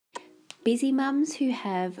busy mums who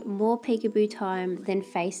have more peekaboo time than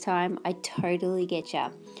FaceTime, I totally get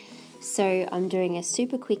ya. So I'm doing a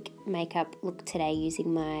super quick makeup look today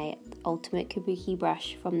using my ultimate Kabuki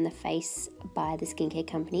brush from the Face by the skincare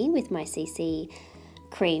company with my CC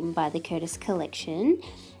cream by the Curtis collection.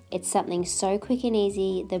 It's something so quick and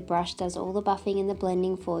easy. The brush does all the buffing and the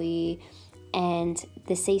blending for you, and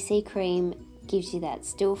the CC cream gives you that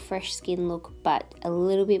still fresh skin look, but a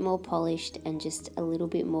little bit more polished and just a little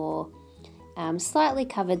bit more slightly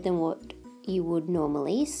covered than what you would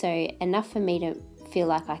normally. So enough for me to feel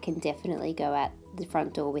like I can definitely go out the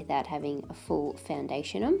front door without having a full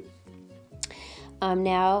foundation on. I'm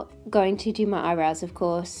now going to do my eyebrows, of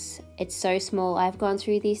course. It's so small. I've gone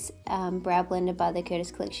through this BrowBlender by the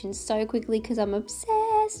Curtis collection so quickly because I'm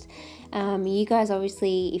obsessed. You guys,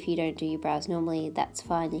 obviously, if you don't do your brows normally, that's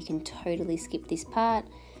fine. You can totally skip this part.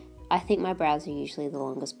 I think my brows are usually the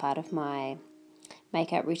longest part of my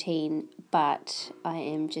makeup routine, but I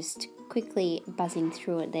am just quickly buzzing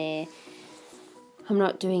through it there. I'm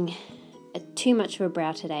not doing too much of a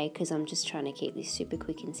brow today because I'm just trying to keep this super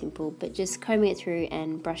quick and simple, but just combing it through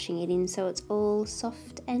and brushing it in so it's all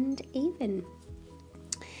soft and even.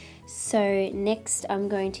 So next I'm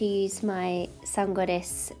going to use my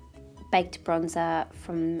Sungoddess baked bronzer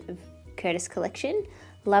from Curtis collection.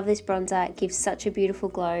 Love this bronzer, it gives such a beautiful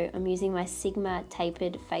glow. I'm using my Sigma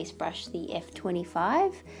tapered face brush, the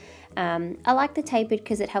F25. I like the tapered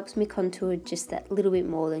because it helps me contour just that little bit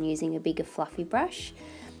more than using a bigger fluffy brush.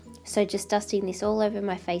 So just dusting this all over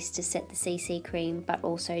my face to set the CC cream, but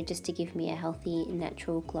also just to give me a healthy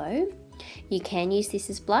natural glow. You can use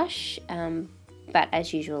this as blush, but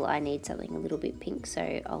as usual I need something a little bit pink,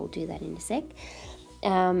 so I'll do that in a sec.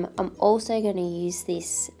 I'm also going to use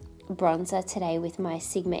this bronzer today with my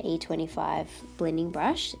Sigma E25 blending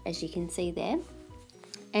brush, as you can see there.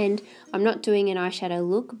 And I'm not doing an eyeshadow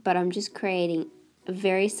look, but I'm just creating a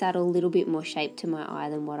very subtle little bit more shape to my eye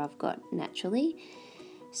than what I've got naturally.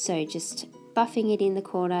 So just buffing it in the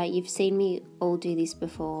corner. You've seen me all do this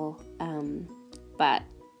before, but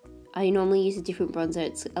I normally use a different bronzer.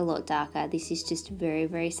 It's a lot darker. This is just very,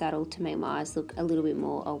 very subtle to make my eyes look a little bit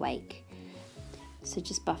more awake. So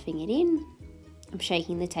just buffing it in. I'm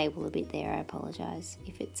shaking the table a bit there. I apologize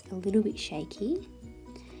if it's a little bit shaky.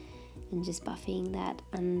 And just buffing that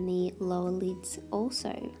on the lower lids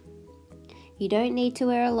also. You don't need to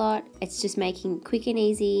wear a lot, it's just making quick and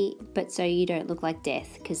easy, but so you don't look like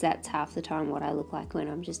death, because that's half the time what I look like when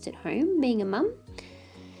I'm just at home being a mum.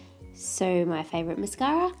 So my favourite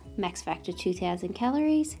mascara, Max Factor 2000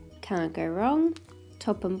 calories, can't go wrong.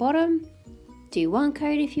 Top and bottom, do one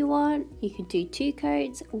coat if you want, you can do 2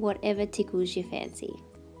 coats, whatever tickles your fancy.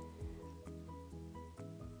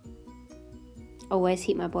 Always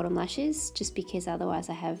hit my bottom lashes, just because otherwise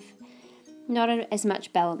I have not as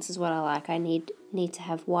much balance as what I like. I need to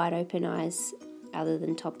have wide open eyes other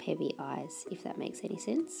than top heavy eyes, if that makes any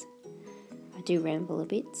sense. I do ramble a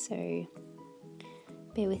bit, so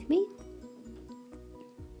bear with me.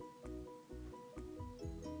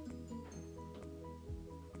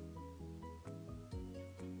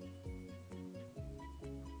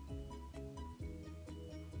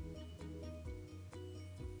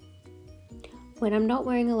 When I'm not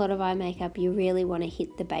wearing a lot of eye makeup, you really want to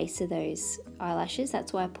hit the base of those eyelashes.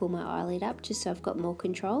 That's why I pull my eyelid up, just so I've got more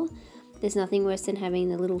control. There's nothing worse than having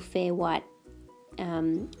the little fair white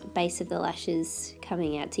base of the lashes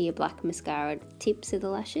coming out to your black mascara tips of the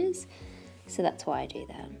lashes. So that's why I do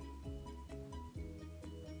that.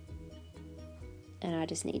 And I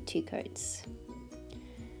just need 2 coats,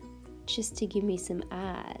 just to give me some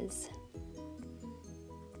eyes.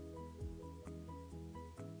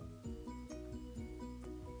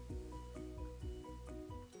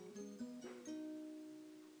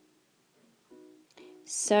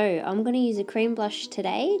 So I'm going to use a cream blush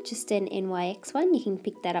today, just an NYX one. You can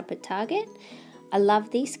pick that up at Target. I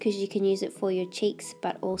love this because you can use it for your cheeks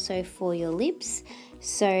but also for your lips.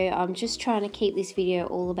 So I'm just trying to keep this video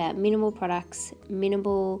all about minimal products,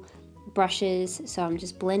 minimal brushes. So I'm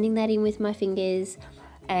just blending that in with my fingers,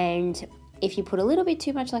 and if you put a little bit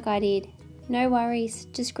too much like I did, no worries,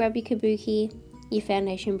 just grab your Kabuki, your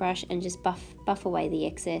foundation brush, and just buff away the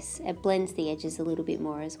excess. It blends the edges a little bit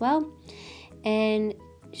more as well. And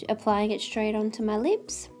applying it straight onto my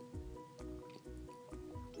lips,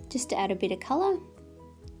 just to add a bit of colour,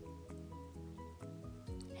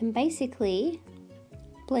 and basically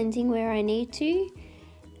blending where I need to.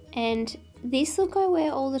 And this look I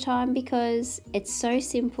wear all the time because it's so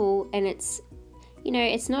simple, and it's, you know,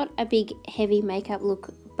 it's not a big heavy makeup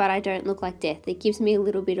look, but I don't look like death. It gives me a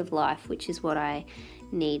little bit of life, which is what I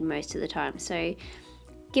need most of the time. So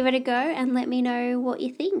give it a go and let me know what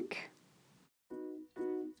you think.